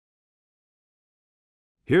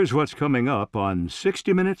Here's what's coming up on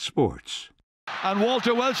 60 Minutes Sports. And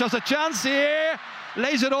Walter Welsh has a chance here.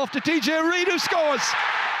 Lays it off to TJ Reid, who scores.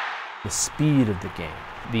 The speed of the game,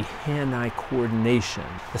 the hand-eye coordination,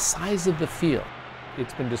 the size of the field.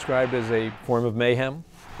 It's been described as a form of mayhem,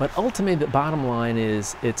 but ultimately the bottom line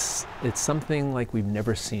is it's something like we've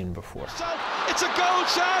never seen before. So it's a goal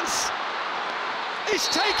chance. He's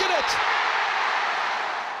taken it.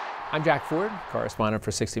 I'm Jack Ford, correspondent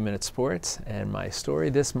for 60 Minutes Sports, and my story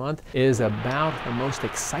this month is about the most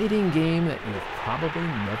exciting game that you've probably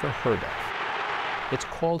never heard of. It's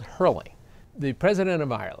called hurling. The president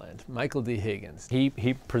of Ireland, Michael D. Higgins, he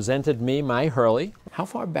presented me my hurley. How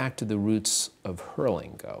far back do the roots of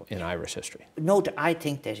hurling go in Irish history? No, I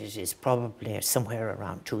think that it is probably somewhere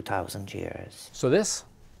around 2,000 years. So this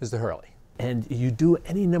is the hurley. And you do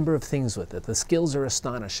any number of things with it. The skills are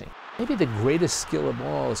astonishing. Maybe the greatest skill of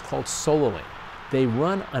all is called soloing. They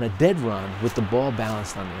run on a dead run with the ball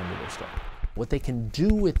balanced on the end of their stick. What they can do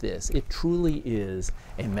with this, it truly is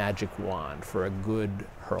a magic wand for a good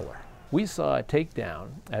hurler. We saw a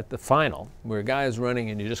takedown at the final where a guy is running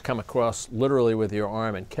and you just come across literally with your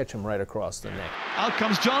arm and catch him right across the neck. Out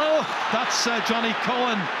comes Jono. That's Johnny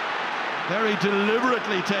Cohen very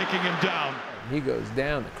deliberately taking him down. He goes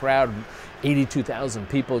down, the crowd, 82,000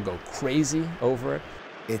 people go crazy over it.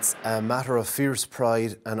 It's a matter of fierce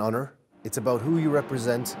pride and honour. It's about who you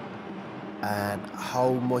represent and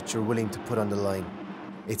how much you're willing to put on the line.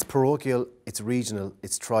 It's parochial, it's regional,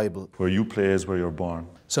 it's tribal. Where you play is where you're born.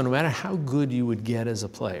 So no matter how good you would get as a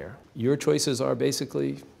player, your choices are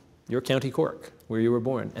basically your County Cork, where you were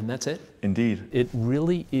born, and that's it. Indeed. It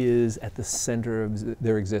really is at the center of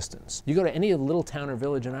their existence. You go to any little town or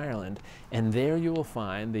village in Ireland, and there you will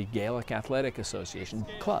find the Gaelic Athletic Association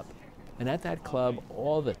club. And at that club,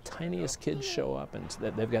 all the tiniest kids show up, and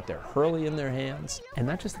they've got their hurley in their hands. And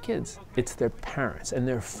not just the kids, it's their parents and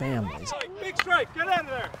their families. Big strike, get out of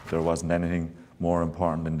there. There wasn't anything more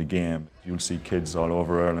important than the game. You'll see kids all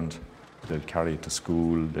over Ireland. They'd carry it to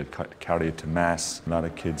school, they'd carry it to mass. A lot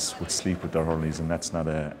of kids would sleep with their hurleys, and that's not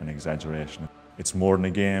an exaggeration. It's more than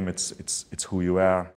a game, it's who you are.